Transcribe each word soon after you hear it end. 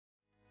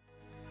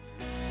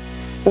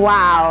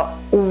Wow,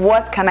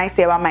 what can I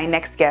say about my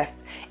next guest?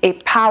 A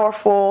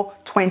powerful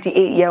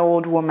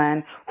 28-year-old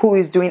woman who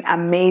is doing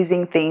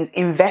amazing things,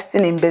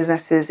 investing in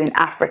businesses in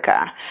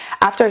Africa.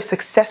 After a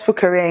successful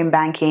career in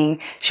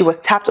banking, she was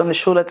tapped on the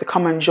shoulder to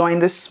come and join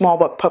this small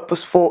but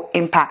purposeful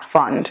impact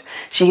fund.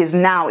 She has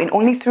now, in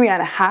only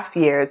 3.5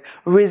 years,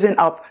 risen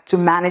up to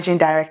managing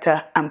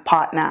director and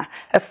partner.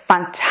 A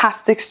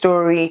fantastic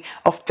story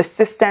of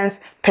persistence,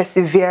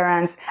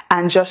 perseverance,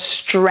 and just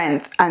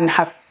strength, and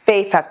her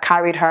faith has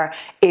carried her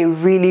a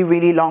really,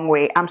 really long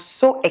way. I'm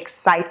so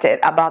excited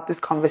about this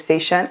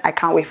conversation. I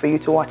can't wait for you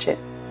to watch it.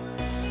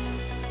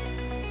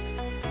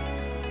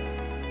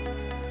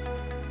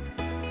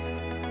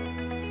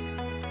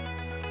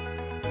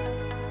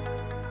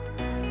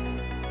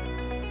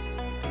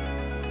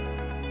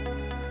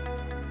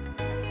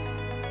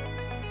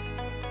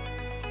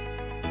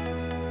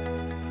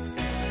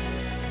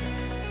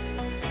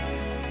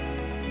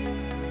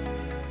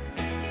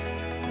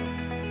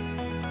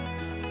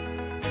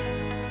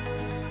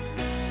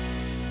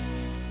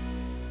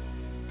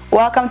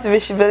 Welcome to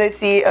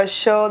viSHEbility, a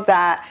show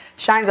that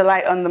shines a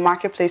light on the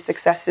marketplace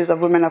successes of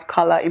women of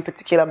color, in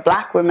particular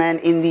Black women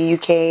in the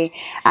UK.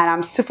 And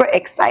I'm super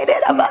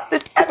excited about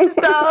this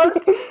episode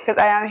because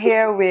I am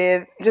here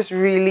with just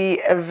really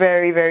a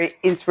very, very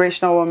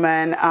inspirational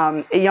woman,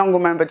 a young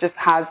woman, but just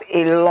has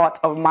a lot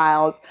of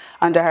miles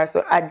under her.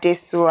 So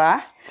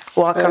Adesuwa,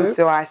 welcome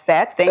to our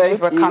set. Thank you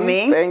for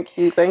coming. Thank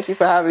you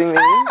for having me.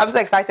 I'm so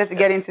excited to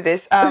get into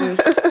this.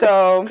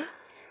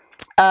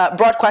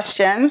 Broad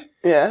question.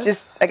 Yeah.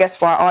 Just, I guess,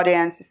 for our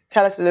audience, just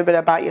tell us a little bit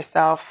about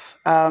yourself,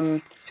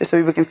 just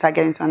so we can start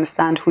getting to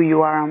understand who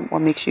you are and what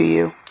makes you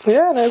you.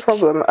 Yeah, no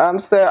problem.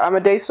 So I'm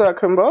Adesuwa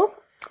Okunbo.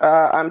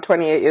 I'm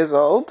 28 years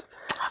old.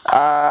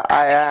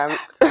 I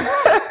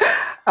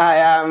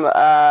am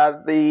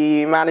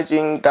the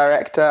managing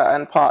director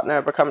and partner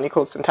of a company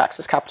called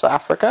Syntaxis Capital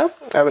Africa,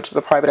 which is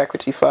a private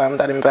equity firm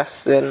that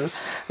invests in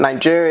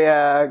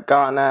Nigeria,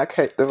 Ghana,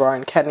 Cote d'Ivoire,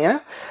 and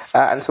Kenya,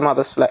 and some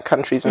other select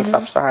countries in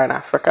sub-Saharan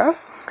Africa.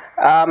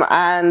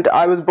 And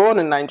I was born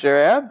in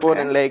Nigeria,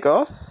 in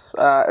Lagos,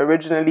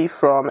 originally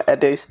from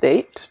Edo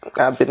State,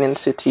 Benin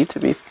City to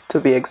be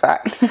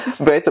exact.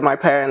 Both of my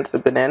parents are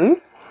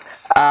Benin.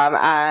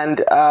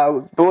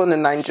 Born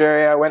in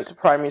Nigeria, went to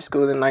primary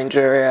school in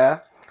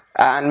Nigeria,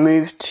 and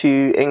moved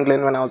to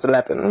England when I was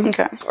 11.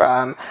 Okay.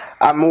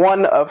 I'm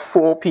one of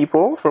 4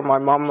 people from my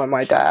mum and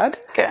my dad,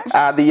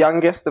 the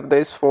youngest of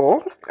those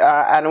 4.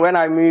 And when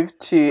I moved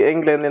to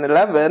England at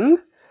 11,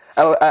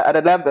 I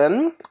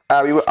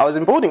was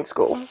in boarding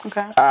school.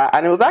 Okay.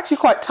 And it was actually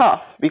quite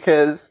tough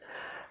because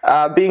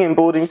being in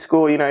boarding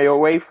school, you know, you're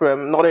away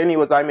from, not only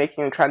was I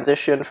making a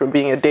transition from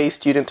being a day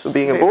student to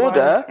being a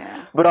boarder,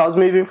 but I was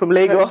moving from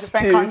Lagos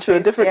to a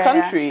different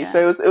country. Yeah.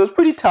 So it was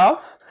pretty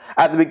tough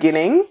at the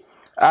beginning.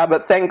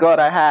 But thank God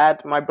I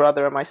had my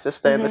brother and my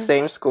sister in the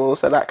same school,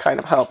 so that kind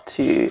of helped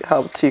to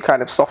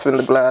kind of soften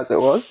the blow as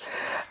it was.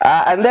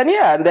 And then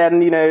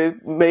you know,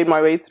 made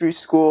my way through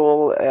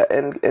school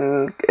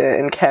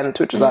in Kent,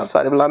 which is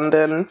outside of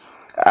London,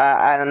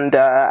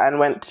 and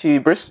went to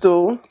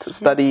Bristol to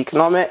study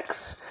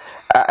economics,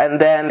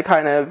 and then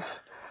kind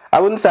of, I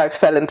wouldn't say I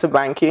fell into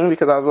banking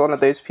because I was one of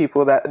those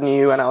people that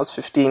knew when I was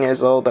 15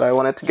 years old that I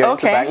wanted to go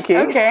into banking.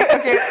 Okay.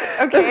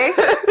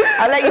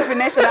 I'll let you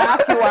finish and I'll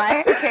ask you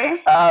why.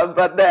 Okay.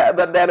 But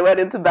then went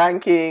into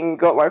banking,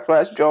 got my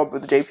first job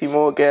with JP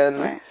Morgan,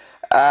 right.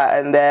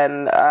 and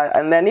then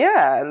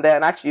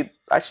actually,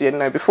 you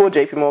know, before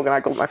JP Morgan,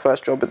 I got my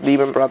first job with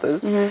Lehman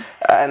Brothers,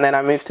 and then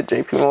I moved to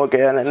JP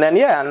Morgan, and then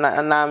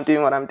and now I'm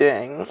doing what I'm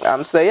doing.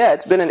 So yeah,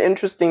 it's been an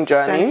interesting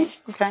journey.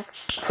 Okay.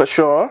 For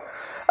sure.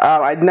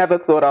 I never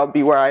thought I'd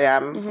be where I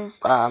am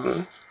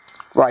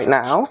right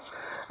now,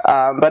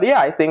 but yeah,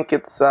 I think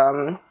it's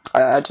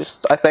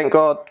I thank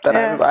God that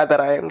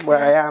I am where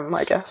I am,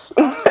 I guess.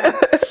 Awesome.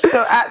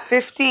 So at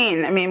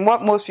 15, I mean,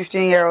 what most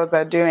 15-year-olds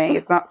are doing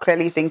is not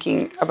clearly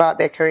thinking about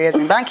their careers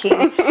in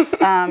banking.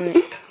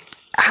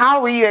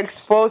 How were you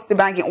exposed to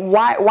banking?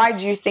 Why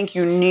do you think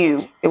you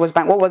knew it was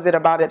bank? What was it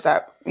about it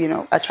that, you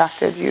know,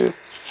 attracted you?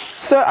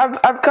 So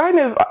I've kind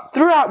of,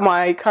 throughout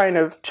my kind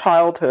of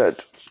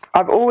childhood,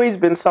 I've always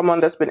been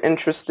someone that's been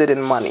interested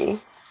in money.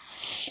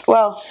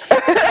 Well,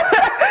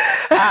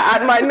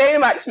 and my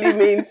name actually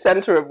means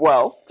center of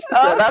wealth.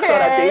 So that's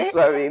what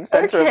Adesuwa means,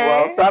 center of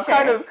wealth. So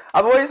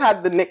I've always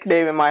had the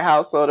nickname in my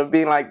household of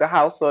being like the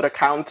household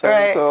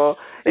accountant, or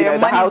you know,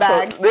 the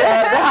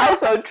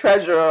household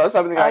treasurer or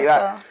something like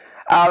that.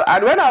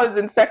 And when I was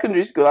in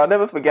secondary school, I'll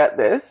never forget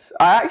this.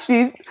 I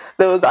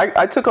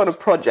took on a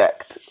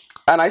project.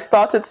 And I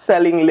started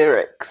selling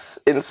lyrics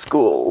in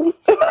school.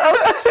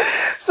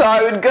 So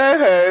I would go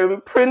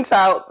home, print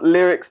out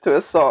lyrics to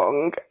a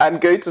song,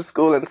 and go to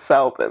school and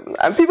sell them.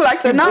 And people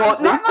actually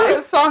bought not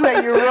a song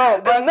that you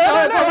wrote, but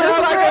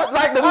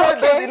like the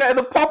you know,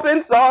 the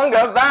popping song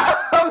of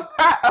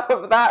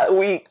that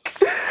week.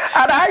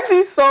 And I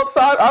actually sold.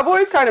 So I've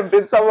always kind of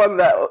been someone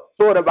that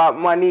thought about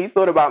money,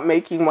 thought about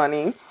making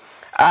money.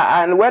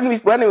 And when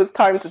it was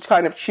time to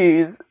kind of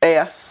choose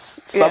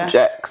AS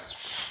subjects.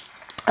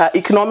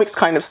 economics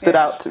kind of stood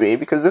out to me,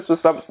 because this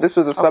was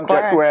a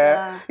subject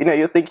where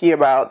you're thinking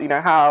about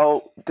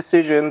how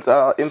decisions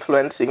are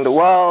influencing the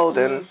world,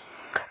 and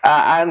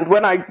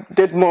when I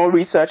did more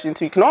research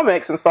into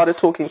economics and started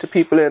talking to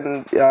people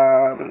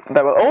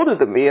that were older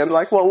than me, and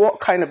like, well, what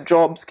kind of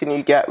jobs can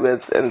you get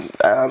with an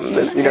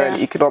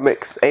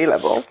economics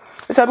A-level?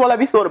 I said, well,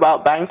 have you thought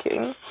about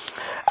banking?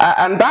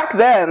 And back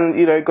then,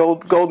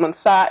 Goldman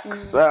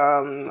Sachs,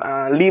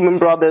 Lehman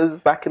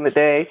Brothers, back in the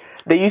day,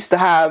 they used to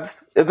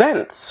have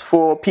events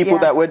for people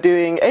that were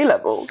doing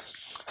A-levels.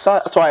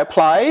 So I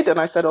applied, and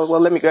I said, oh,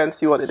 well, let me go and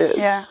see what it is.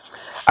 Yeah.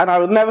 And I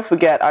will never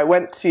forget, I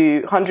went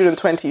to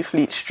 120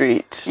 Fleet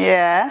Street.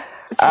 Yeah,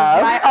 which is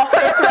my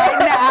office right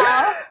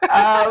now.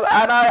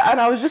 And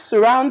I was just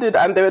surrounded,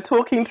 and they were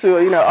talking to,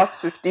 us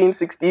 15,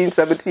 16,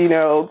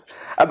 17-year-olds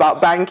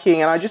about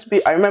banking. And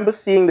I remember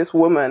seeing this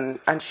woman,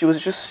 and she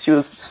was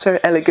so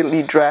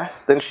elegantly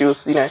dressed, and she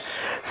was,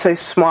 so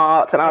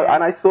smart. And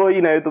I saw,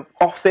 the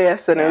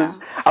office, and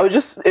I was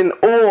just in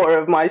awe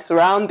of my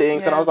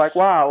surroundings. And I was like,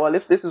 wow, well,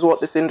 if this is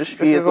what this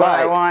industry is like.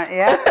 This is what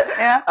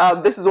I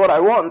want, this is what I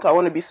want. I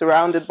want to be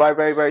surrounded by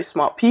very, very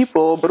smart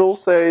people, but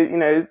also,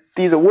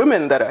 these are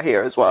women that are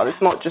here as well.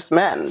 It's not just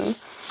men.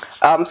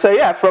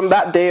 So from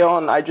that day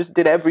on, I just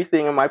did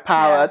everything in my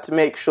power to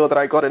make sure that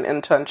I got an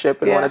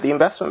internship in one of the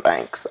investment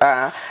banks.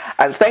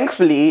 And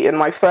thankfully, in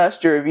my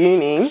first year of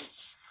uni,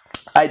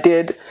 I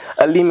did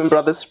a Lehman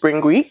Brothers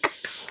Spring Week.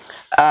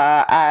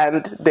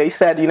 And they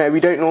said, we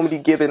don't normally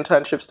give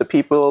internships to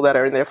people that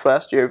are in their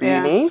first year of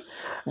uni,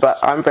 but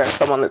I'm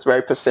someone that's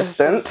very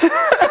persistent.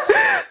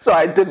 So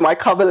I did my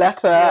cover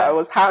letter. I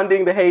was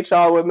hounding the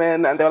HR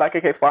women, and they were like,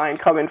 okay, fine,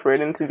 come in for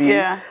an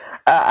interview.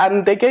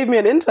 And they gave me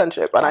an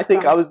internship, and I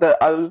think I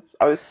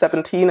was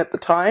 17 at the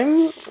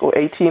time, or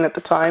 18 at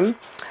the time,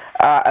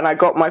 and I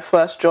got my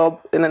first job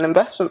in an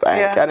investment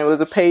bank, and it was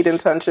a paid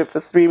internship for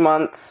 3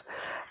 months.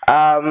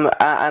 And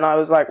I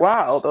was like,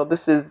 wow,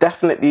 this is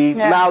definitely,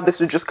 now this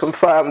would just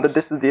confirm that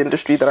this is the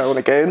industry that I want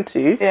to go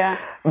into.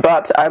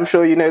 But I'm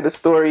sure you know the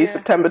story,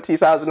 September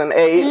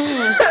 2008.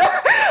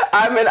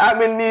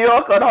 I'm in New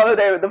York on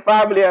holiday with the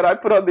family, and I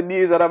put on the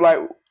news, and I'm like,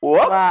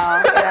 what?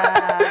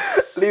 Wow,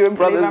 Lehman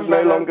Brothers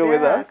no longer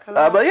with us.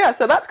 But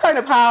so that's kind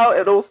of how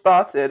it all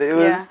started.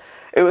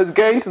 It was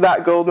going to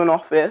that Goldman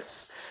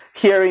office,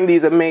 hearing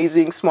these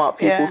amazing, smart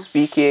people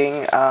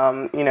speaking,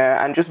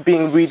 and just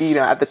being really,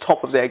 at the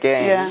top of their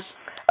game.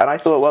 And I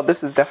thought, well,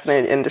 this is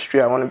definitely an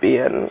industry I want to be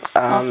in.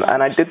 And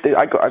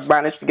I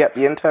managed to get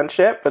the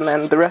internship, and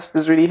then the rest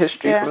is really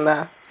history from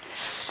there.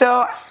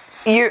 So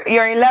you're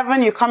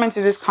 11, you come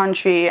into this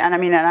country, and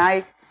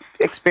I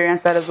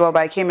experienced that as well, but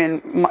I came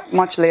in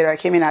much later. I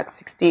came in at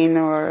 16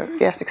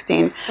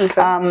 16.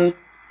 Okay.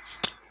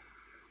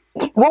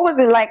 What was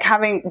it like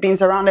having been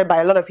surrounded by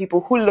a lot of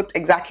people who looked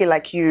exactly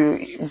like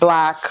you,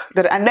 black,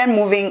 and then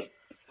moving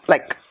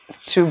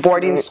to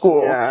boarding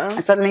school,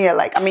 and suddenly you're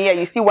like,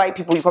 you see white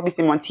people, you probably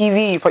see them on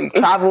TV, you probably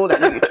traveled,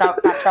 and you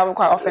travel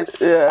quite often.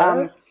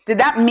 Did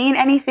that mean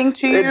anything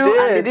to you? It did.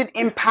 And did it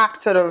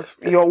impact sort of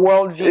your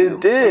worldview?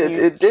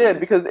 It did,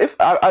 because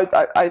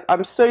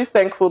I'm so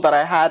thankful that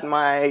I had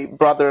my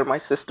brother and my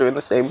sister in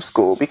the same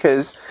school,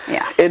 because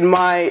in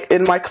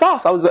my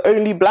class I was the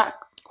only black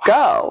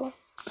girl.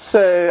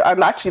 So,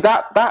 and actually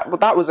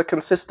that was a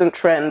consistent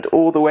trend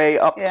all the way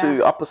up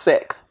to upper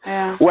sixth,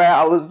 where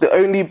I was the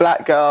only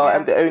black girl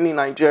and the only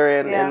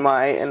Nigerian in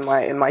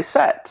my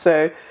set.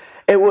 So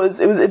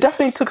it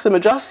definitely took some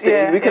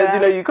adjusting,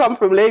 because you come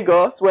from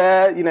Lagos,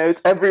 where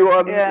it's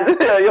everyone,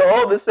 you're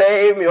all the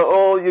same, you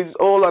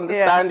all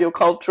understand your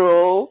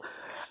cultural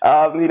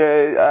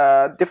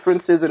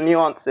differences and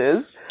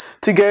nuances,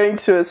 to going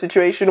to a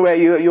situation where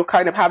you're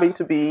kind of having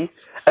to be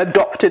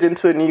adopted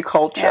into a new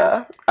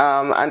culture,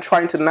 and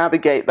trying to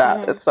navigate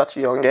that at such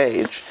a young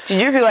age. Did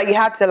you feel like you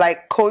had to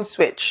code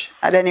switch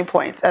at any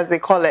point, as they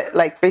call it,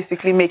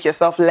 basically make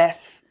yourself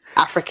less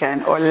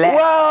African or less?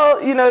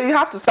 Well, you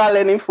have to start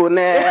learning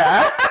phoneme.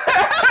 I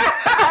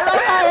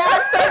love how your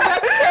accent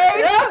just changed.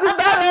 You have to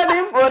start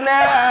learning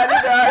phoneme.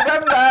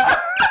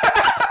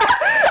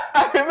 I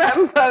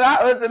remember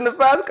that was in the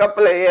first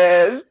couple of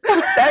years.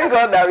 Thank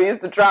God that we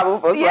used to travel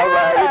for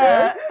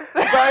summer.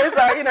 But it's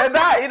like, you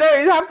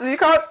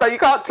can't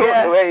talk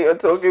the way you were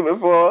talking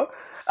before.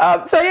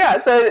 So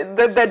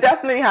there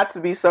definitely had to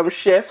be some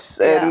shifts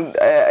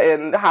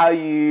in how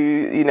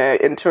you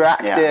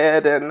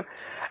interacted,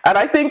 and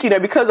I think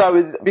because I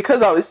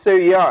was so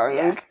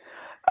young,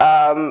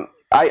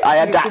 I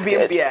adapted. You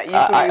could be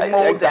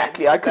molded.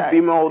 Exactly, I could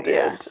be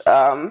molded.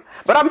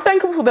 But I'm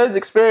thankful for those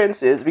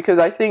experiences, because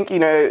I think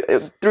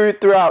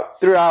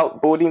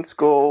throughout boarding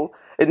school,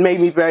 it made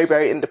me very,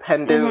 very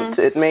independent.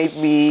 It made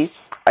me,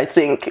 I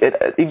think,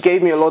 it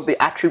gave me a lot of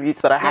the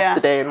attributes that I have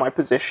today in my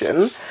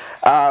position.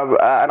 And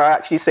I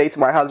actually say to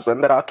my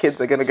husband that our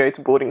kids are going to go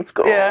to boarding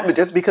school,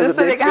 just because of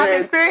the experience. Just so they can have the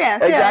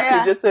experience.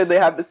 Exactly, just so they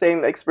have the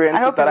same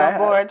experiences that I had.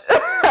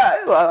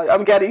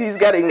 Well, he's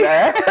getting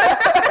there.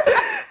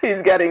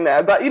 He's getting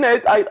there. But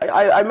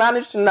I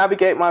managed to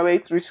navigate my way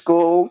through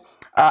school.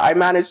 I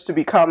managed to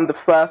become the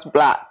first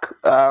black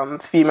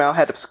female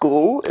head of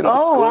school in the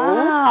school.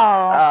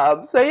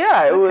 Wow! So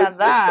yeah,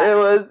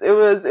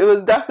 it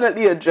was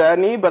definitely a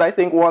journey, but I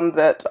think one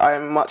that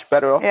I'm much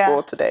better off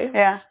for today.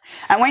 Yeah.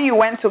 And when you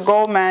went to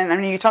Goldman, I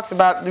mean, you talked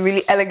about the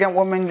really elegant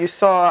woman you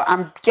saw.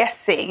 I'm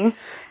guessing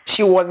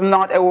she was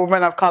not a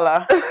woman of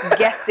color.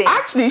 Guessing.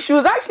 Actually, she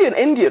was actually an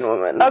Indian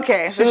woman.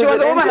 Okay, so she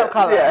was a woman of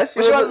color. Yeah, she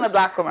wasn't a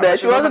black woman. Yeah,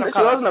 she wasn't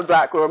a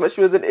black woman, but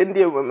she was an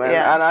Indian woman.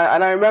 Yeah.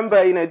 And I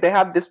remember, you know, they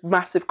had this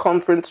massive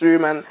conference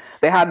room and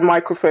they had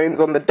microphones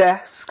on the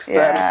desks.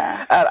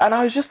 Yeah. And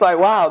I was just like,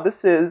 wow,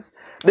 this is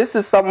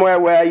somewhere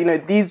where, you know,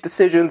 these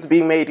decisions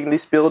being made in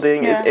this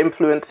building is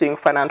influencing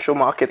financial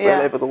markets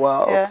all over the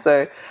world. Yeah.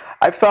 So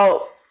I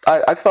felt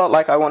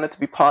like I wanted to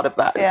be part of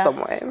that in some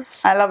way.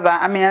 I love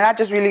that. I mean, and that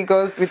just really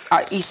goes with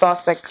our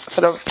ethos, like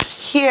sort of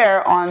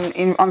here on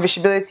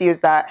viSHEbility,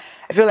 is that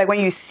I feel like when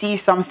you see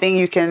something,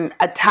 you can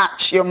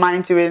attach your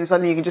mind to it and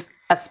suddenly you can just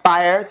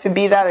aspire to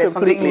be that. It's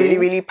something really,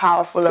 really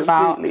powerful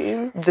about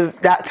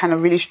that kind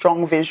of really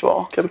strong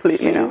visual.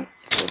 Completely. You know,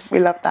 so we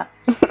love that.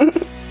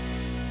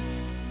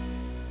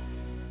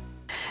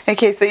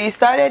 Okay, so you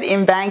started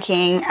in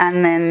banking,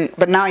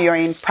 but now you're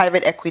in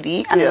private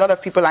equity, and a lot of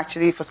people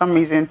actually, for some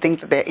reason, think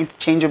that they're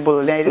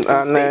interchangeable. They're just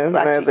in space,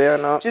 no, they are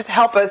not. Just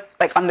help us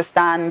like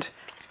understand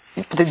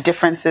the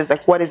differences.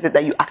 Like, what is it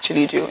that you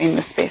actually do in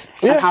this space,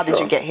 and how did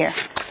you get here?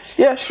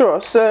 Yeah, sure.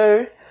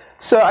 So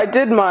I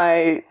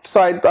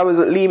was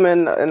at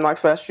Lehman in my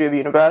first year of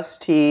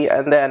university,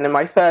 and then in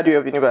my third year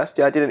of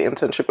university, I did an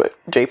internship at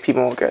JP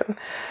Morgan.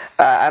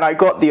 And I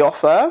got the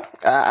offer,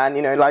 and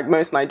you know, like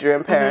most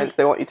Nigerian parents,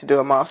 they want you to do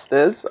a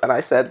master's, and I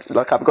said,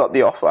 look, I've got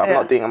the offer, I'm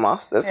not doing a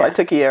master's. So I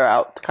took a year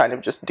out to kind of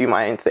just do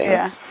my own thing.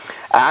 Yeah.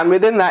 And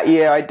within that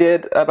year, I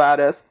did about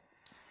a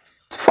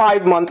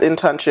 5-month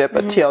internship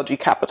at TLG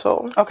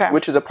Capital,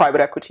 which is a private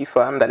equity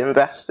firm that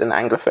invests in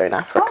Anglophone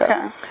Africa.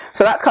 Okay.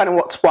 So that's kind of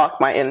what sparked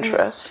my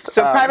interest.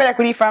 So private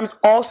equity firms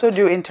also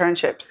do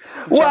internships?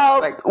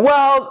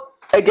 Well,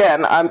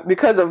 again,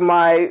 because of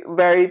my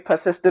very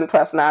persistent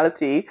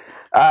personality,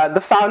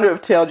 the founder of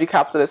TLG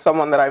Capital is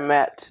someone that I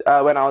met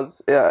when I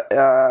was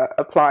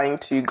applying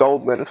to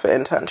Goldman for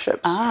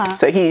internships.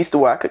 So he used to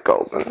work at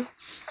Goldman.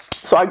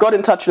 So I got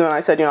in touch with him and I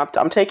said, you know,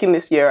 I'm taking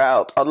this year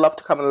out. I'd love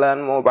to come and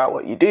learn more about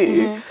what you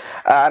do.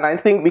 And I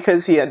think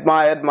because he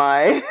admired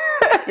my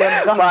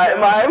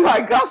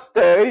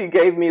gusto, he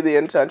gave me the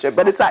internship.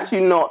 But it's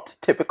actually not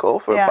typical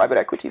for a private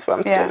equity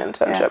firm to do an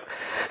internship.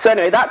 So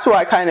anyway, that's where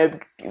I kind of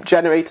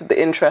generated the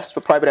interest for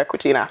private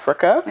equity in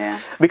Africa.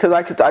 Because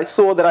I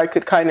saw that I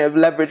could kind of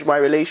leverage my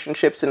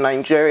relationships in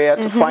Nigeria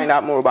to find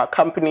out more about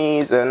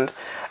companies, and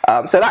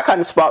so that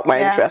kind of sparked my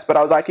interest. But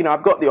I was like, you know,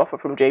 I've got the offer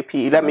from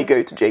JP. Let me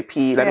go to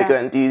JP. Let me go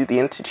and do the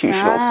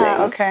institutional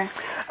thing. Okay.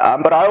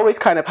 But I always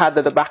kind of had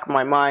at the back of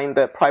my mind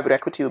that private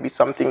equity would be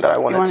something that I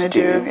wanted to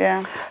do.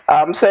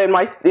 So in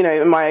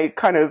my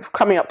kind of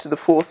coming up to the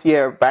 4th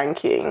year of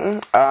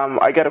banking,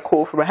 I get a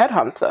call from a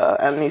headhunter,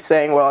 and he's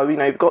saying, well, you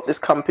know, you've got this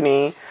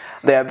company.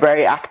 They're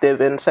very active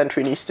in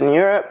Central and Eastern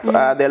Europe.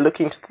 They're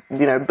looking to,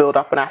 you know, build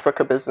up an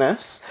Africa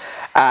business,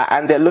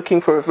 and they're looking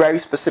for a very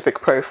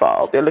specific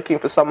profile. They're looking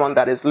for someone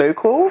that is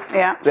local.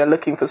 They're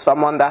looking for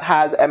someone that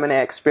has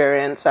M&A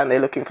experience, and they're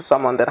looking for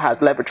someone that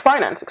has leverage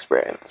finance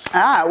experience.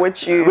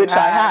 Which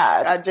I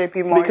had at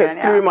JP Morgan. Because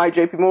through my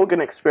JP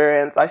Morgan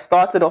experience, I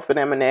started off in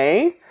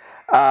M&A.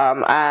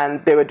 And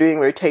they were doing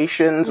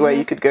rotations where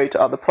you could go to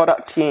other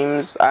product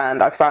teams,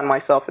 and I found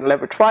myself in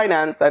leverage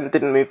finance and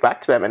didn't move back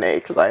to M&A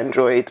because I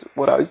enjoyed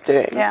what I was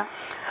doing.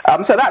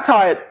 So that's how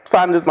I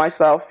founded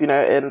myself, you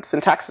know, in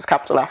Syntaxis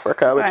Capital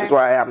Africa, which is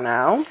where I am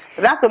now.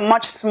 That's a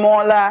much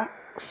smaller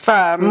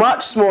firm.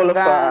 Much smaller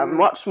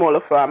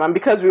firm. And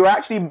because we were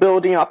actually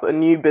building up a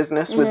new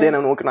business within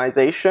an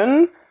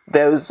organization,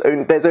 there's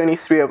only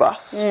 3 of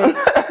us. So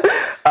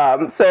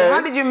how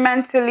did you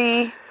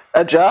mentally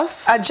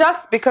adjust,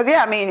 because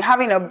I mean,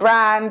 having a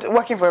brand,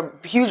 working for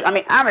a huge, I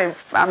mean,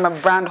 I'm a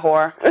brand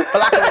whore, for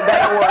lack of a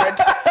better word.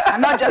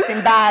 I'm not just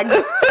in bags,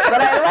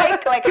 but I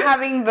like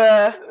having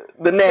the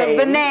name.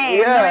 The name.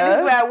 You know, this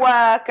is where I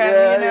work, and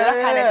you know, that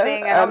kind of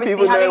thing. And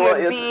obviously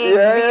having a big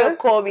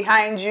vehicle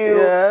behind you.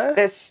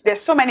 There's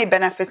so many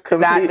benefits to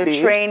that. The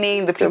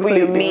training, the people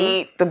you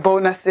meet, the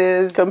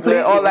bonuses, all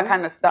that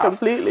kind of stuff.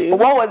 But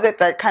what was it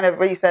that kind of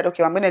where you said,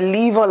 okay, I'm going to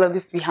leave all of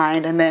this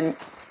behind and then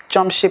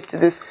jump ship to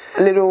this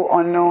little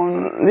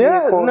unknown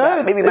vehicle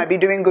that maybe might be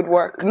doing good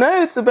work?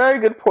 No, it's a very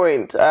good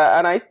point.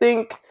 And I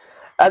think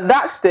at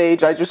that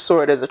stage, I just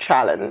saw it as a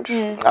challenge.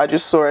 I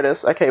just saw it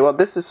as, okay, well,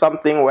 this is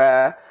something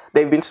where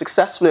they've been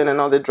successful in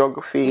another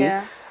geography.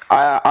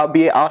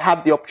 I'll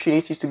have the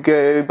opportunity to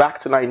go back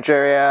to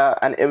Nigeria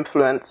and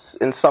influence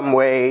in some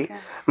way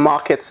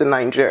markets in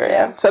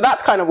Nigeria. So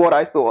that's kind of what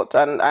I thought.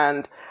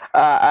 And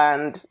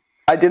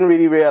I didn't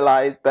really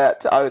realize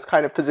that I was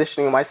kind of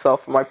positioning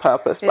myself for my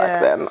purpose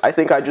back then. I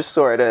think I just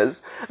saw it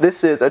as,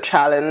 this is a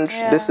challenge.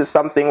 This is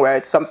something where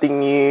it's something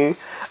new.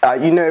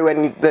 You know,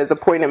 when there's a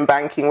point in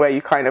banking where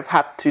you kind of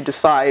have to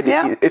decide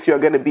if you're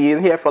going to be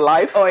in here for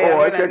life or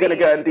if you're going to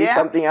go and do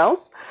something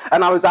else.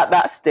 And I was at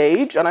that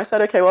stage, and I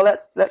said, okay, well,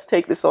 let's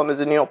take this on as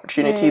a new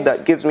opportunity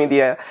that gives me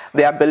the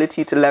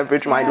ability to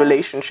leverage my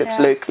relationships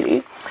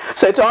locally.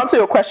 So to answer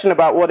your question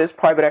about what is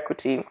private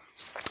equity,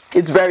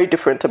 it's very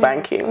different to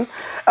banking.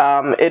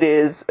 It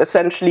is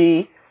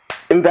essentially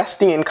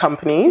investing in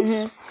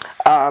companies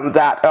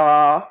that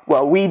are,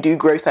 well, we do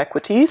growth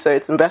equity, so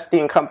it's investing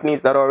in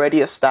companies that are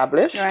already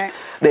established.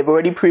 They've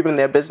already proven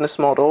their business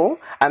model,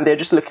 and they're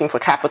just looking for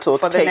capital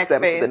to take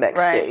them to the next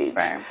stage.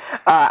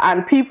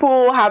 And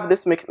people have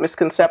this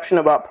misconception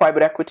about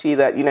private equity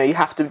that, you know, you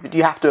have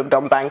to have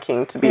done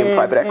banking to be in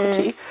private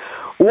equity.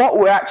 What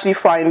we're actually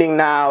finding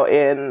now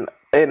in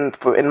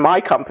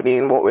my company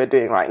and what we're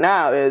doing right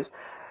now is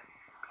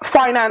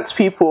finance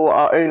people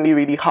are only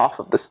really half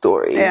of the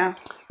story.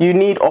 You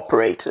need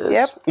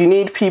operators. You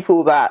need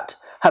people that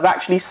have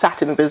actually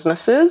sat in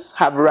businesses,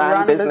 have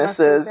run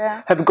businesses,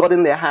 have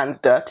gotten their hands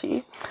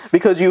dirty.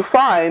 Because you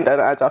find,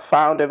 and as I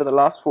found over the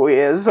last 4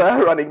 years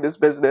running this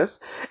business,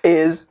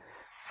 is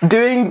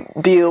doing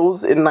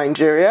deals in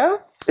Nigeria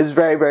is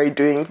very, very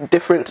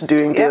different to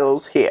doing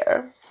deals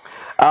here.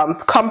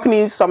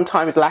 Companies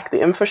sometimes lack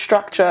the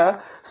infrastructure.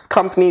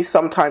 Companies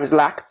sometimes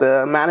lack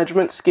the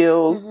management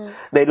skills.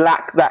 They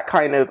lack that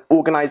kind of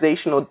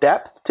organizational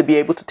depth to be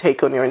able to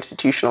take on your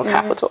institutional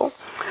capital.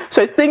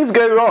 So things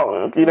go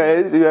wrong. You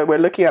know, we're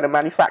looking at a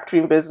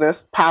manufacturing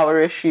business,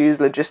 power issues,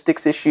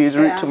 logistics issues,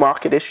 route to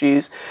market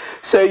issues.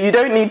 So you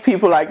don't need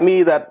people like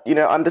me that, you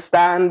know,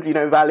 understand, you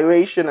know,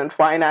 valuation and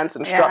finance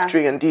and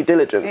structuring and due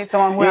diligence. You need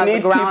someone who has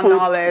the ground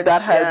knowledge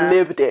that have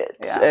lived it.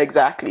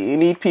 Exactly. You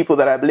need people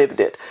that have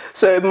lived it.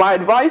 So my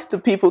advice to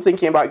people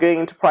thinking about going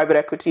into private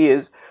equity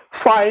is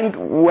find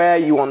where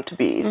you want to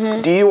be.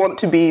 Do you want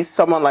to be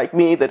someone like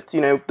me that's, you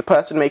know, the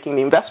person making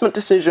the investment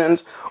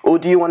decisions, or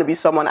do you want to be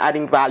someone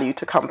adding value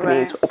to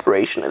companies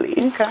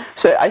operationally?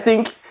 So I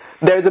think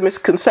there's a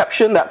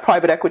misconception that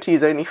private equity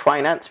is only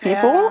finance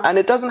people, and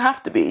it doesn't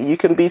have to be. You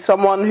can be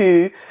someone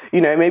who,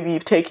 you know, maybe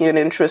you've taken an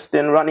interest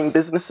in running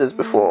businesses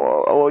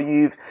before, or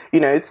you've, you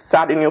know,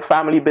 sat in your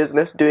family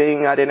business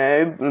doing, I don't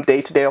know,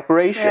 day-to-day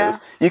operations.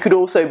 You could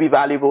also be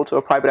valuable to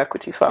a private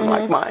equity firm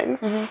like mine.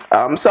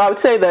 So I would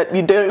say that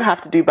you don't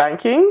have to do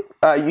banking.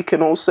 You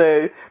can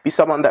also be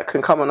someone that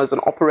can come on as an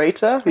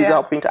operator who's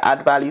helping to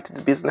add value to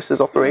the businesses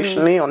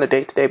operationally on a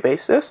day-to-day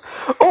basis.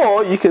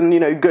 Or you can, you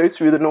know, go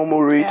through the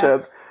normal route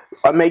of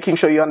making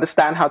sure you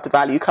understand how to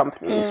value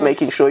companies,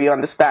 making sure you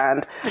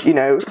understand, you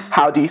know,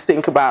 how do you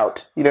think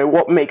about, you know,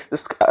 what makes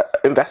this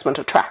investment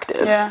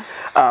attractive.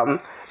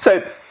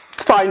 So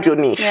find your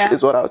niche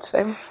is what I would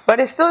say. But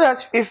it still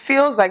does, it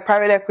feels like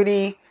private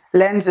equity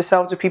lends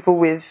itself to people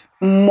with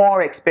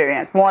more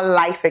experience, more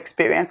life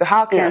experience. So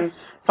how can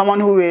someone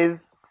who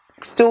is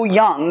still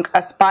young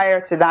aspire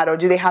to that, or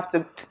do they have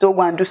to still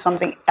go and do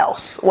something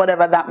else,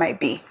 whatever that might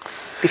be,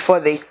 before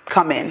they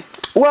come in?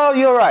 Well,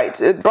 you're right.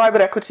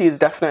 Private equity is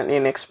definitely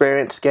an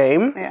experience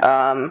game,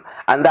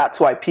 and that's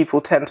why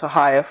people tend to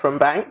hire from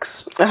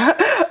banks.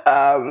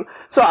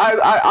 So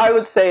I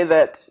would say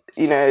that,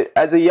 you know,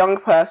 as a young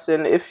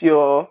person, if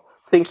you're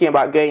thinking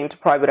about getting into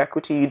private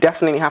equity, you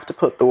definitely have to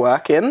put the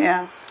work in.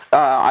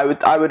 I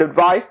would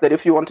advise that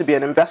if you want to be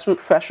an investment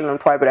professional in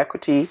private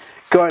equity,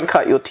 go and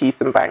cut your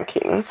teeth in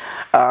banking.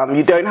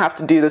 You don't have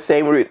to do the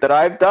same route that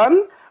I've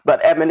done,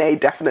 but M&A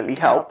definitely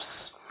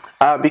helps.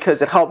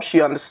 Because it helps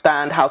you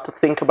understand how to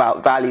think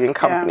about valuing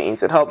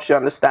companies. It helps you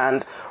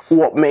understand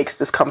what makes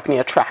this company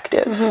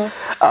attractive.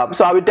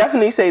 So I would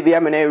definitely say the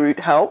M&A route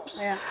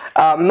helps.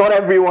 Not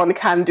everyone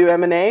can do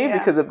M&A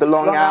because of the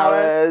long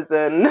hours.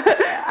 And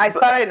I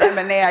started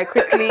M&A. I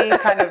quickly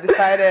kind of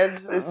decided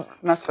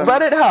it's not for me.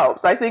 But it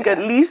helps. I think at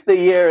least a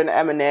year in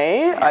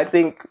M&A, I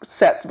think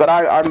sets, but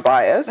I'm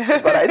biased,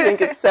 but I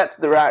think it sets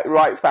the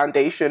right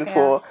foundation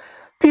for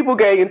people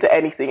going into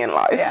anything in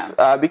life,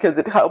 because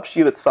it helps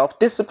you with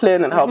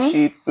self-discipline. It helps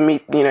you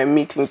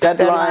meeting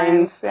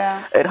deadlines.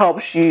 It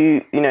helps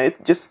you,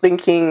 just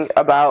thinking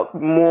about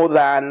more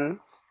than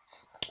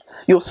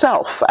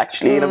yourself,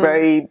 actually, in a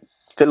very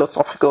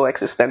philosophical,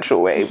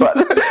 existential way. But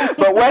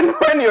but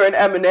when you're in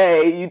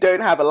M&A, you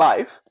don't have a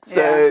life,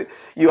 so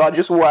you are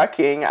just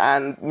working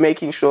and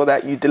making sure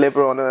that you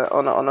deliver on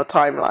a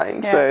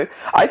timeline. So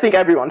I think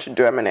everyone should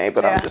do M&A,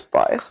 but I'm just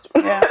biased.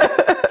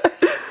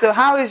 So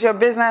how is your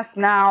business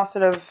now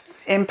sort of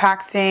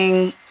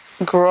impacting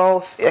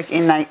growth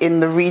in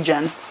the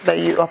region that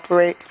you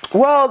operate?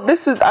 Well,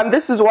 this is why,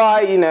 this is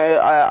why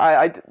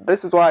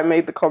I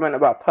made the comment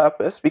about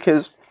purpose,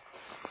 because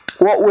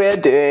what we're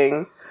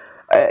doing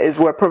is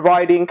we're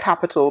providing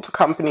capital to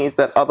companies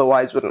that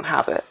otherwise wouldn't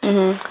have it.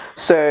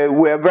 So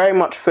we're very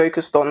much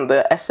focused on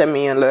the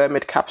SME and lower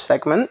mid-cap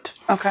segment.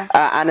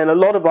 And in a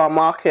lot of our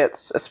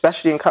markets,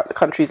 especially in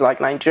countries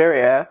like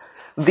Nigeria,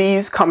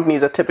 these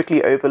companies are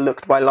typically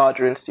overlooked by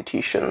larger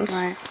institutions.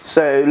 Right.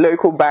 So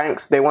local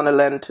banks, they want to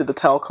lend to the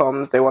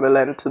telecoms, they want to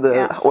lend to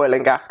the oil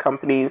and gas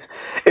companies.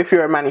 If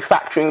you're a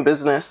manufacturing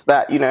business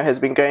that, you know, has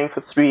been going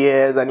for 3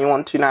 years and you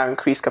want to now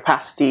increase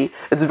capacity,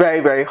 it's very,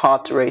 very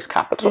hard to raise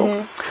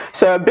capital.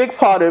 So a big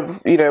part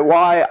of, you know,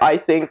 why I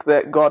think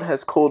that God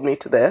has called me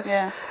to this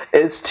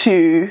is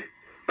to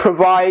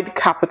provide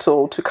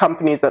capital to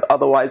companies that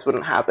otherwise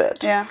wouldn't have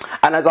it.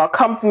 And as our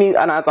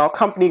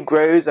company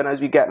grows and as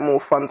we get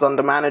more funds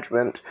under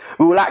management,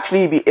 we will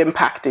actually be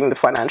impacting the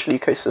financial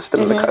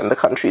ecosystem in the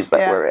countries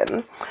that we're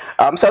in.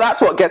 So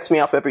that's what gets me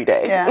up every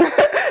day,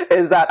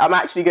 is that I'm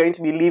actually going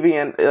to be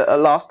leaving a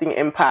lasting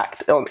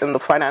impact in the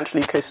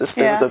financial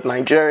ecosystems of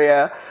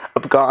Nigeria,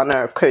 of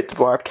Ghana, of Cote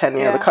d'Ivoire, of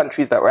Kenya, the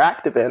countries that we're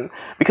active in,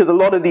 because a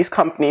lot of these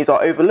companies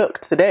are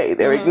overlooked today.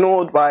 They're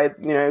ignored by,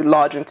 you know,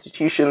 large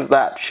institutions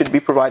that should be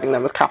providing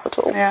them with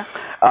capital.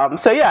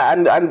 So yeah,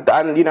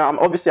 and you know,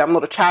 I'm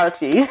not a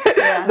charity.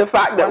 The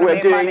fact that we're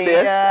doing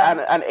this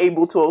and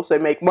able to also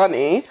make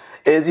money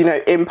is, you know,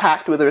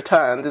 impact with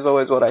returns is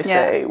always what I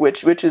say,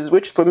 which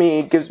for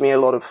me gives me a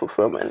lot of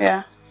fulfillment.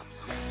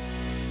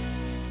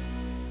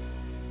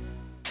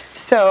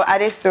 So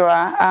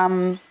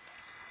Adesuwa,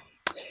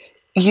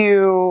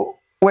 you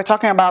were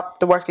talking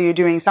about the work that you're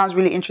doing. Sounds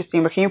really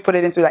interesting, but can you put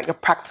it into like a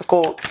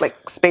practical like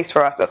space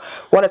for us? So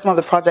what are some of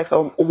the projects,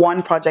 or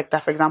one project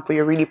that, for example,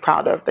 you're really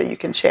proud of that you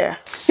can share?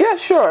 Yeah,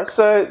 sure.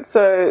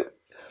 So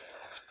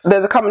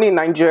there's a company in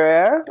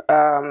Nigeria,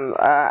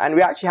 and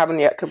we actually haven't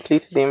yet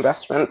completed the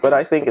investment, but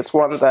I think it's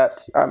one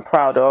that I'm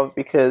proud of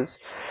because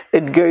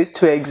it goes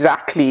to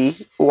exactly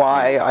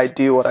why I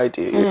do what I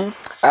do.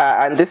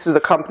 And this is a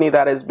company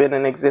that has been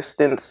in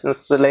existence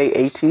since the late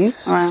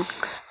 80s.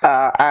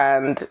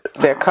 And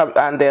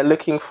they're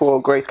looking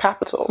for growth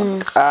capital.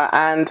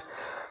 And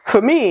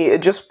for me,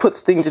 it just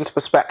puts things into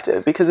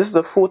perspective, because this is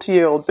a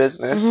 40-year-old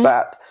business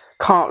that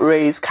can't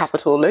raise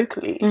capital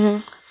locally.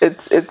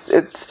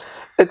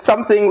 It's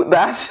something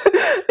that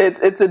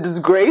it's a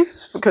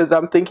disgrace, because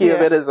I'm thinking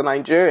of it as a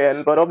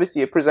Nigerian, but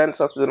obviously it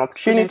presents us with an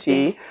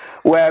opportunity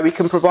where we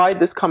can provide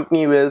this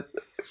company with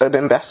an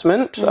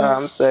investment.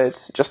 So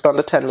it's just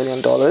under $10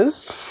 million,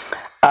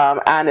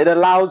 and it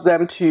allows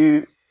them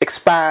to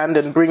expand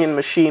and bring in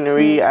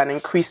machinery and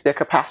increase their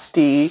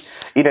capacity.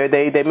 You know,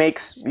 they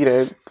make, you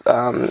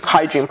know,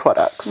 hygiene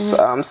products,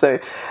 so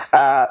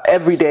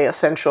everyday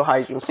essential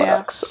hygiene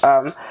products,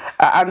 and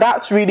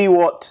that's really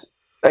what,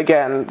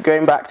 again,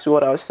 going back to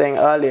what I was saying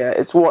earlier,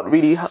 it's what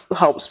really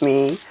helps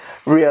me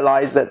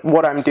realize that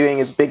what I'm doing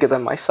is bigger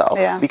than myself,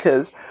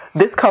 because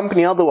this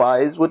company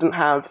otherwise wouldn't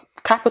have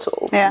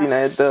capital. You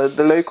know,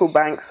 the local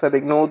banks have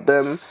ignored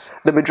them.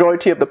 The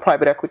majority of the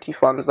private equity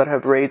funds that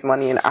have raised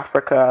money in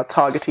Africa are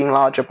targeting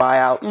larger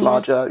buyouts,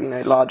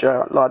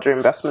 larger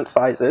investment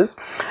sizes.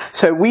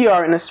 So we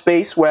are in a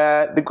space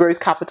where the growth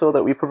capital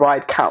that we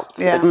provide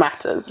counts. It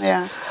matters,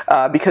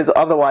 because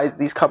otherwise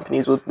these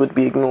companies would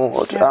be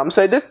ignored.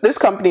 So this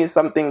company is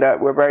something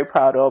that we're very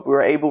proud of. We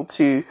were able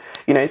to,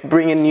 you know,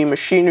 bring in new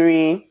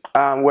machinery,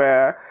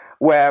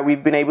 where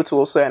we've been able to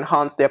also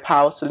enhance their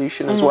power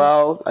solution as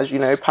well. As you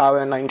know,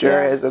 power in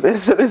Nigeria is a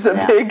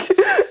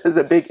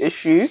big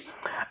issue.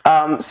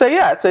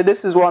 So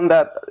this is one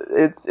that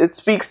it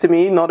speaks to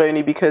me, not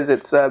only because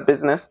it's a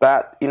business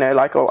that, you know,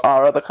 like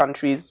our other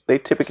countries, they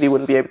typically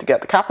wouldn't be able to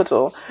get the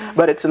capital,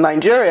 but it's in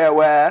Nigeria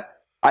where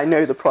I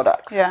know the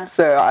products.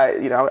 So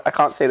I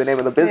can't say the name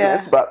of the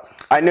business, but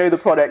I know the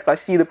products. I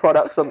see the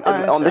products on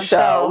the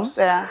shelves.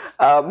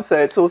 So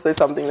it's also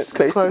something that's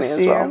close to me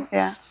as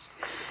well.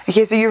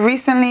 Okay, so you've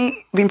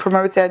recently been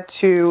promoted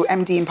to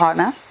MD and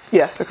partner.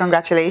 Yes. So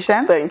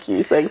congratulations. Thank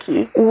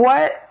you.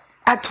 What,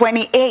 at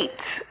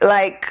 28,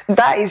 like,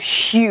 that is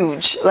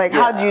huge. Like,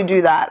 how do you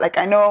do that? Like,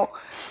 I know,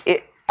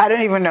 I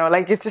don't even know.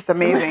 Like, it's just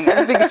amazing. I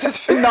just think it's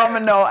just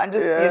phenomenal and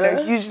just, you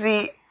know,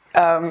 hugely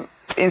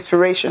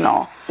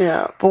inspirational.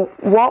 But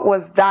what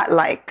was that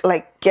like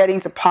getting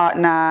to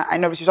partner? I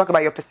know you talk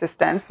about your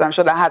persistence, so I'm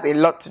sure that has a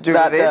lot to do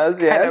with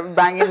it. Kind of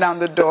banging down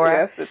the door.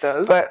 Yes, it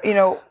does. But, you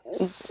know,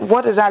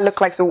 what does that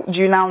look like? So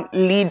do you now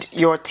lead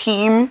your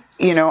team,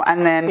 you know,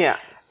 and then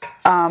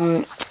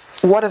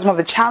what are some of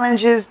the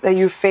challenges that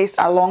you faced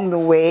along the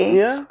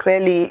way?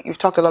 Clearly, you've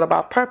talked a lot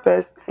about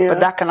purpose, but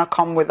that cannot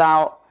come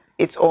without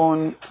its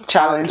own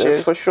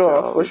challenges. For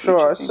sure.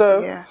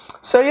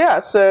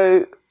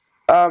 So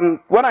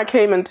when I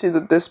came into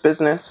this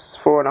business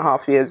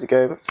 4.5 years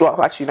ago,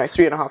 well, actually, no,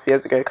 3.5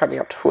 years ago, coming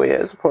up to 4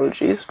 years,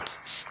 apologies.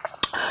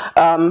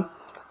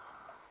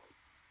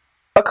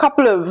 A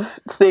couple of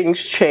things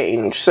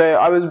changed. So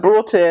I was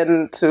brought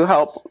in to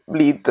help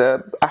lead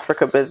the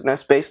Africa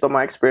business based on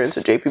my experience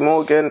at JP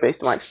Morgan,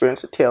 based on my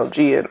experience at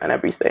TLG and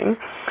everything.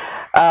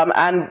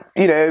 And,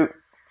 you know,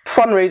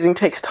 fundraising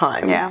takes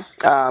time.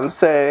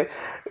 So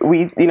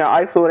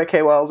I thought,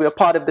 okay, well, we're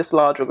part of this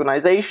large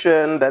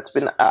organization that's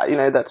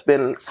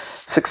been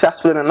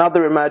successful in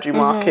another emerging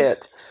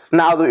market.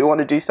 Now that we want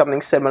to do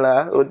something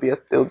similar, it would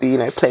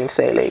be plain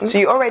sailing. So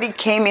you already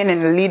came in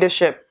a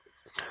leadership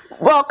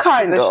Well,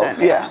 kind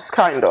of, yes,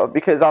 kind of,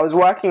 because I was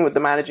working with the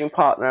managing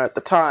partner at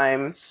the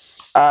time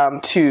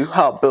to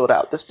help build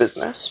out this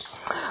business.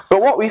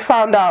 But what we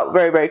found out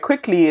very, very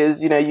quickly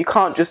is, you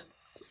can't just,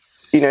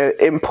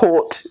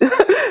 import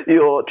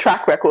your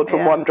track record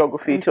from one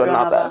geography to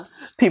another.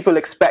 People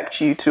expect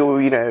you to,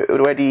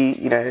 already,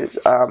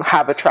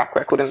 have a track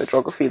record in the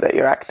geography that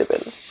you're active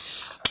in.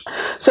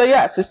 So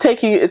yes, it's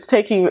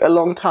taking a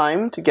long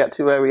time to get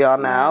to where we are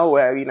now,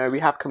 where we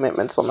have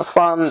commitments on the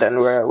fund, and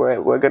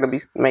we're going to be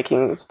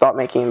start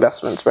making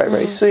investments very,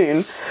 very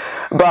soon.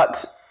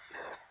 But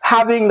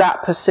having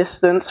that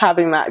persistence,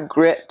 having that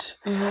grit,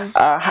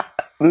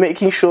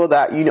 making sure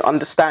that you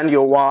understand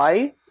your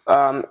why,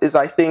 is,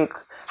 I think,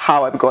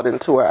 how I've got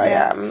into where I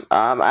am,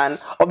 and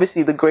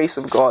obviously the grace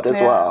of God as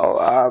well.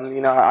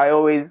 I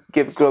always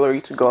give glory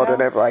to God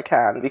whenever I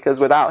can, because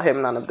without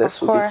Him, none of this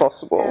would be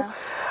possible.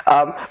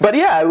 But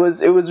yeah, it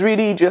was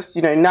really just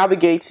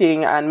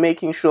navigating and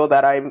making sure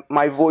that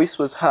my voice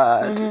was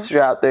heard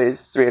throughout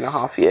those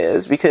 3.5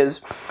 years,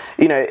 because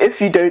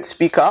if you don't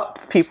speak up,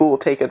 people will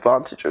take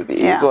advantage of you.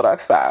 Is what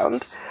I've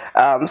found.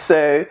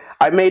 So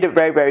I made it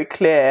very, very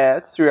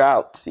clear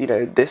throughout,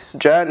 this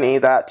journey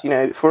that,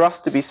 for us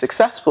to be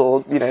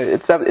successful,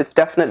 it's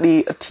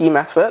definitely a team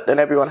effort and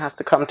everyone has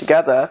to come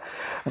together.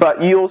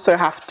 But you also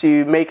have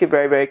to make it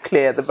very, very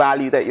clear the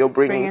value that you're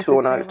bringing to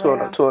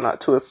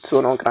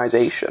an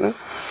organization.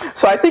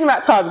 So I think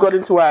that's how I've got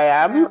into where I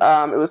am.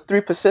 It was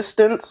through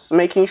persistence,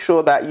 making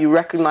sure that you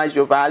recognize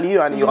your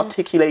value and you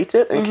articulate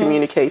it and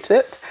communicate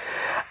it.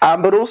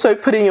 But also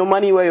putting your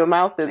money where your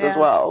mouth is as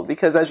well,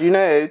 because as you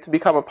know, to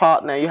become a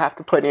partner, you have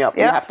to pony up,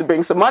 you have to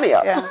bring some money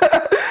up.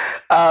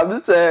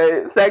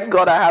 So thank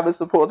God I have a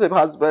supportive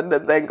husband,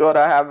 and thank God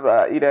I have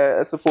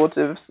a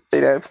supportive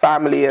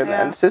family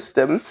and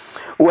system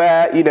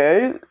where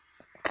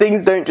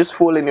things don't just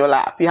fall in your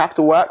lap. You have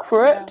to work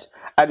for it.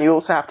 And you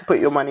also have to put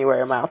your money where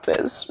your mouth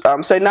is.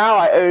 So now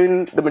I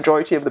own the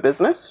majority of the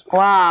business.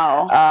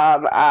 Wow.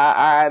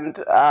 And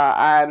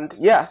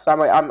yes,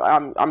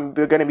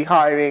 we're going to be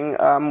hiring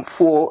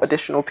 4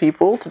 additional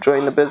people to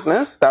join the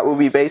business that will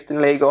be based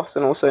in Lagos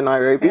and also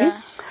Nairobi.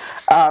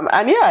 And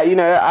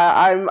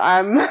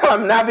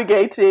I'm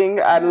navigating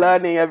and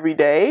learning every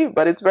day,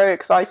 but it's very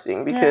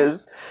exciting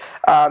because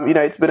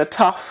it's been a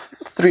tough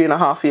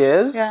 3.5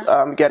 years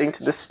getting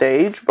to this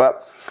stage,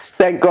 but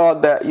thank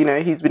God that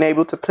He's been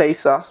able to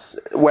place us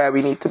where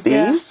we need to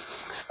be,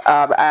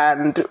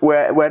 and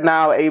we're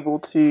now able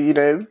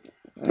to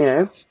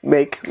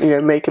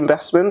make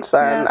investments,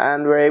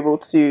 and we're able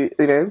to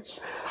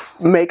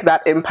make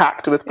that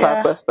impact with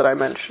purpose that I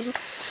mentioned.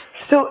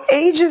 So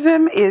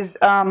ageism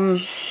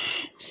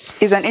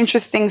is an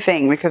interesting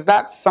thing, because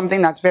that's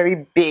something that's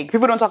very big.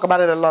 People don't talk about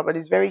it a lot, but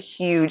it's very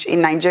huge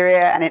in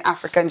Nigeria and in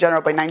Africa in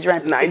general, but Nigeria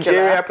in particular.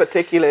 Nigeria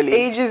particularly.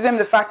 Ageism,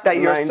 the fact that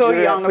you're so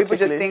young, people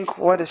just think,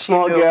 what does she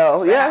know? Small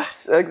girl,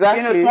 yes,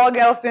 exactly. Small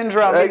girl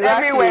syndrome is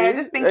everywhere.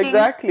 Just thinking,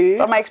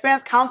 but my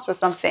experience counts for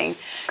something.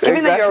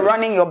 Given that you're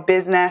running your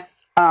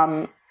business,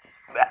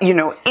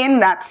 in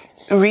that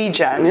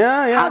region,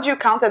 how do you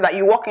counter that?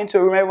 You walk into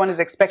a room, everyone is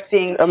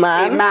expecting a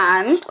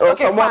man or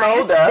someone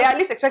older. They're at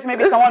least expecting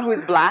maybe someone who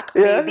is black,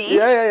 maybe.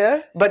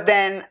 But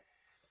then,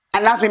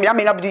 and that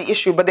may not be the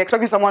issue, but they're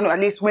expecting someone who at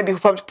least maybe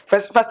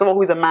first of all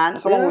who's a man,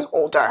 someone who's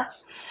older,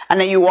 and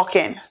then you walk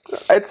in.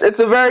 It's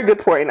a very good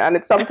point, and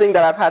it's something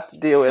that I've had to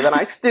deal with, and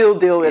I still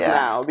deal with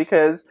now,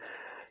 because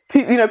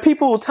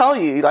people will tell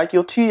you, like,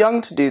 you're too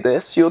young to do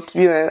this.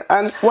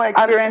 And what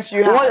experience do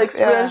you have? What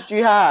experience do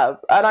you have?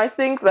 And I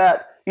think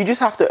that you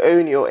just have to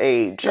own your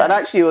age. And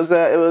actually, it was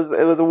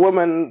a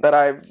woman that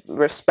I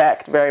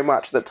respect very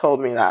much that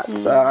told me that.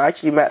 I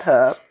actually met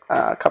her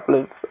a couple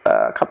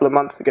of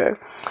months ago,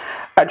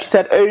 and she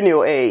said, "Own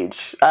your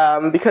age,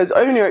 because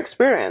own your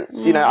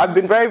experience." I've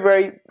been very,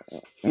 very,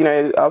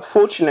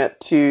 fortunate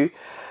to.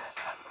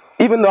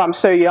 Even though I'm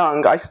so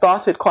young, I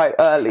started quite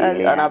early,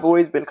 and I've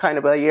always been kind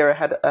of a year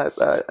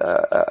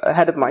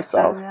ahead of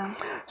myself.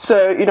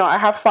 So, I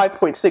have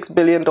 $5.6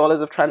 billion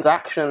of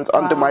transactions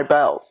under my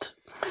belt.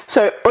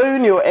 So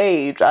own your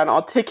age and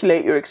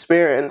articulate your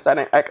experience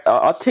and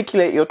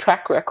articulate your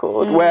track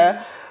record,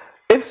 where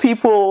if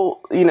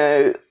people,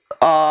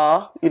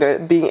 are,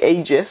 being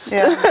ageist,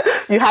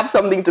 you have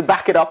something to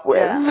back it up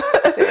with.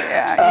 You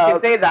can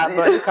say that,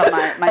 but look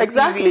at my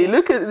exactly. CV.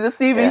 Look at the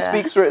CV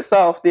speaks for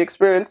itself. The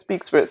experience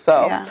speaks for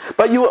itself.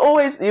 But you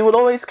will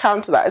always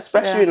counter that,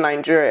 especially in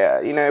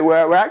Nigeria.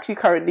 Where we're actually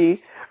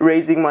currently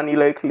raising money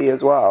locally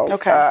as well.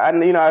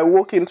 And I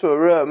walk into a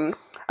room.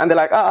 And they're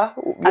like,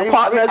 your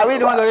partners. Are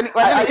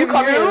you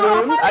coming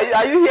alone?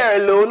 Are you here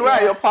alone? Where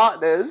are your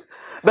partners?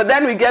 But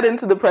then we get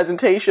into the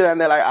presentation and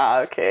they're like,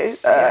 okay,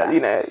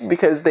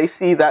 because they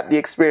see that the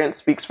experience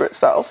speaks for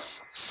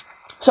itself.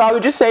 So I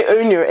would just say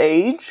own your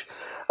age,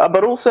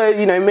 but also,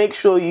 make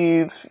sure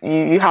you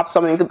have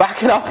something to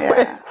back it up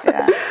with.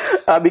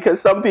 Because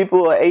some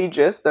people are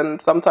ageist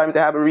and sometimes they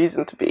have a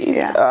reason to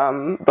be.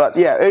 But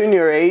own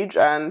your age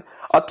and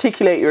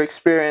articulate your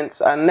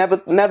experience, and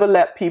never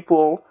let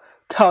people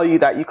tell you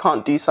that you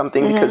can't do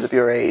something because of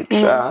your age.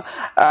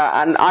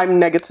 And I'm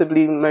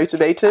negatively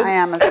motivated. I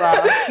am as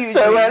well.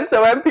 Hugely.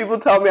 So when people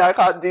tell me I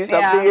can't do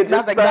something, it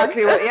just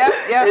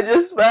it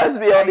just spurs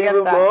me on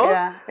even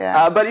more.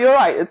 But you're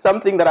right. It's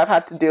something that I've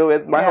had to deal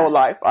with my whole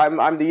life.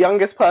 I'm the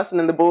youngest person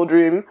in the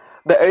boardroom,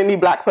 the only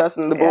black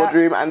person in the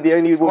boardroom, and the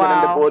only woman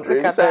in the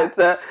boardroom.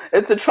 So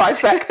it's a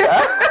trifecta.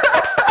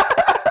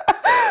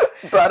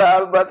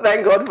 But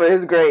thank God for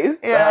His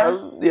grace.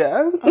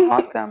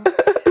 Awesome.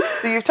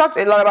 So you've talked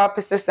a lot about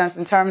persistence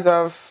in terms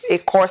of a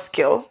core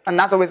skill, and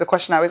that's always a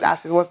question I always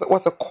ask: is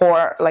what's a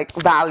core like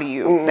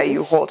value that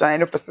you hold? And I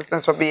know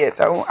persistence will be it.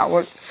 So I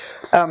would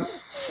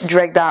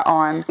drag that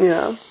on.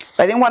 Yeah.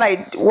 But I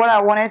think what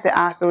I wanted to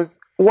ask was,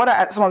 what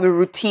are some of the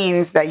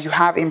routines that you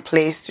have in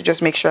place to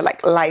just make sure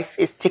like life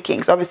is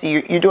ticking? So obviously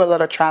you do a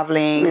lot of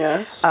traveling,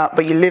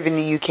 but you live in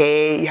the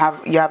UK,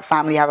 you have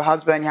family, you have a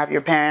husband, you have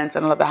your parents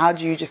and all of that. How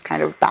do you just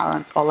kind of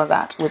balance all of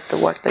that with the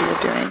work that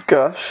you're doing?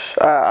 Gosh,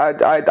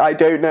 I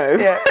don't know.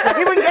 Yeah,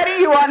 even getting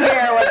you on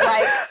here was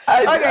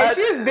like,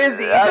 she's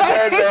busy.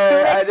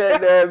 I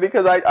don't know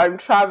because I'm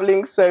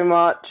traveling so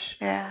much.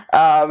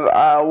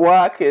 Yeah.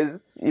 Work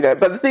is,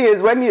 but the thing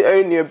is, when you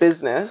own your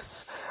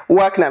business,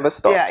 work never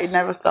stops. Yeah, it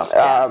never stops.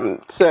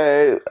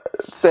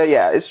 So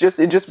yeah,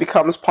 it just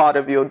becomes part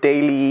of your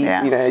daily,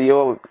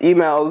 your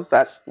emails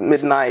at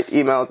midnight,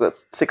 emails at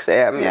 6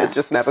 a.m. It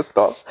just never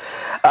stops.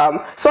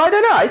 So I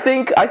don't know. I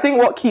think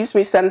what keeps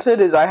me centered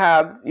is I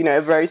have,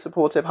 a very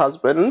supportive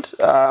husband.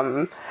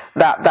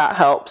 That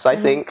helps. I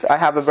think I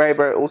have a very,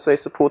 very also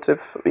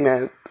supportive,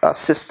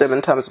 system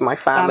in terms of my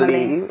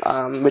family.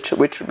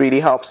 Which really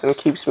helps and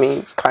keeps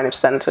me kind of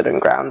centered and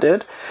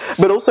grounded.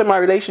 But also my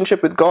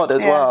relationship with God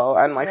as well,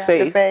 and my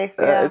faith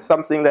is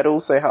something that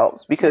also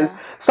helps, because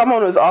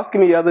someone was asking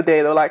me the other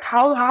day, they were like,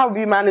 how have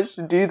you managed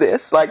to do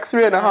this? Like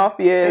 3.5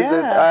 years,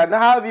 and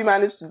how have you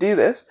managed to do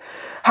this?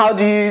 How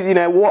do you,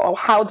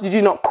 how did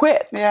you not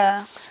quit?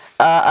 Yeah.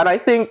 And I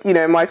think,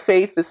 my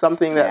faith is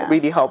something that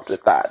really helped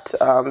with that,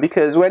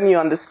 because when you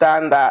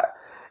understand that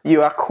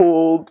you are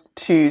called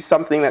to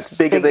something that's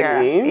bigger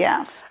than you,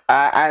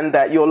 and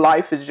that your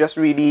life is just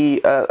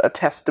really a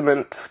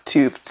testament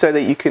to, so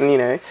that you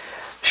can,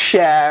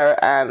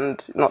 share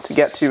and, not to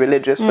get too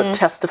religious, but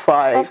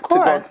testify to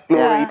God's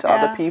glory to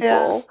other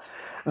people,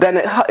 then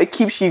it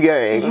keeps you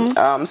going.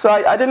 So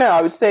I don't know,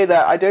 I would say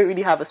that I don't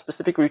really have a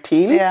specific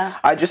routine.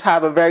 I just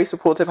have a very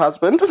supportive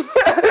husband,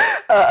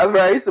 a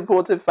very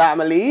supportive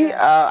family,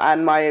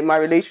 and my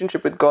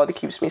relationship with God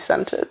keeps me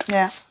centered.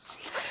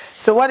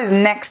 So what is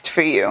next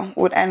for you?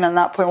 Would end on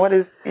that point. What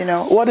is,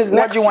 what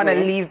do you want to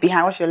leave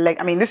behind? What's your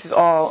I mean, this is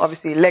all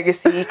obviously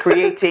legacy,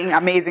 creating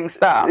amazing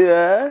stuff.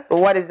 Yeah. But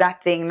what is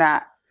that thing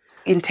that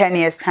in 10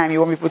 years' time you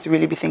want people to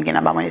really be thinking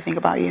about when they think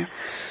about you?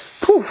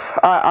 Poof,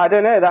 I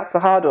don't know. That's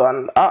a hard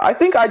one. I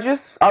think I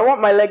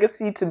want my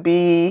legacy to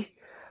be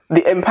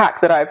the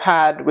impact that I've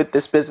had with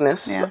this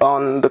business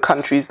on the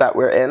countries that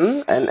we're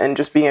in, and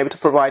just being able to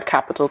provide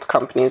capital to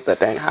companies that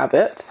don't have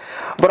it.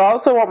 But I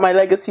also want my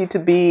legacy to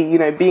be,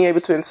 being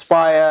able to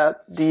inspire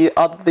the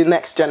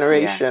next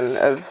generation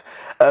of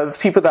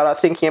people that are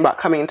thinking about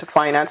coming into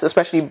finance,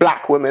 especially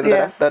black women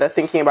that are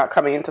thinking about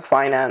coming into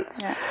finance.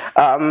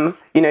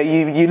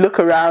 You look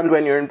around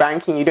when you're in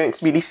banking, you don't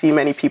really see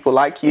many people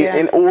like you.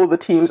 In all the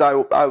teams I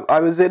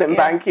was in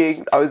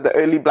banking, I was the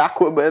only black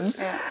woman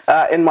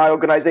in my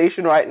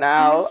organization right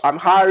now. I'm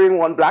hiring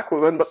one black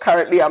woman, but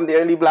currently I'm the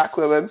only black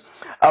woman.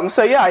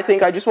 So yeah, I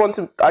think I just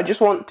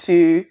want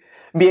to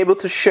be able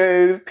to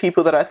show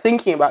people that are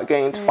thinking about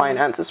going into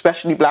finance,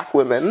 especially black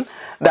women,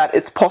 that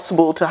it's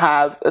possible to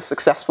have a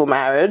successful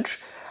marriage,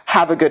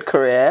 have a good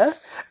career,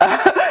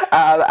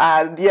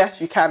 and yes,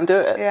 you can do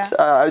it.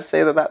 I would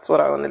say that that's what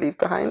I want to leave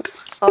behind.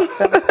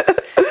 Awesome.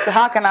 So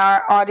how can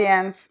our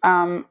audience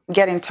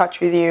get in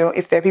touch with you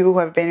if there are people who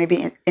have been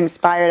maybe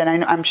inspired,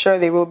 and I'm sure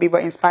they will be,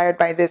 but inspired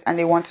by this, and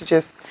they want to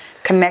just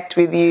connect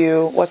with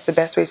you? What's the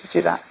best way to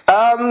do that?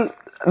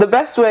 The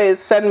best way is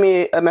send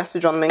me a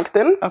message on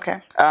LinkedIn.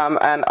 Okay.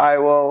 And I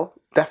will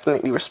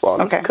definitely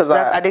respond. Okay. So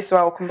that's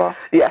Adesuwa Okunbo.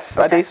 Yes,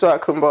 Adesuwa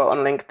Okunbo on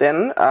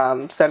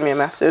LinkedIn. Send me a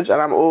message,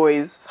 and I'm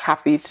always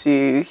happy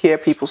to hear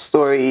people's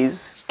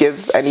stories,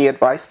 give any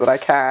advice that I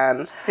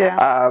can.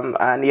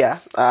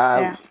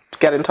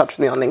 Get in touch with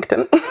me on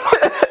LinkedIn.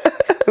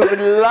 We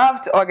would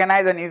love to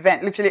organize an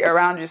event literally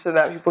around you so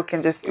that people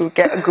can just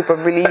get a group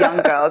of really young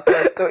girls who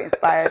are so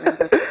inspired and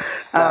just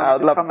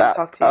come and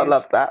talk to you. I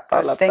love that.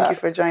 Thank you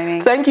for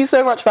joining. Thank you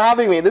so much for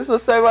having me. This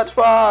was so much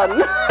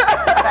fun.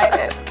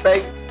 Excited.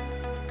 Thanks.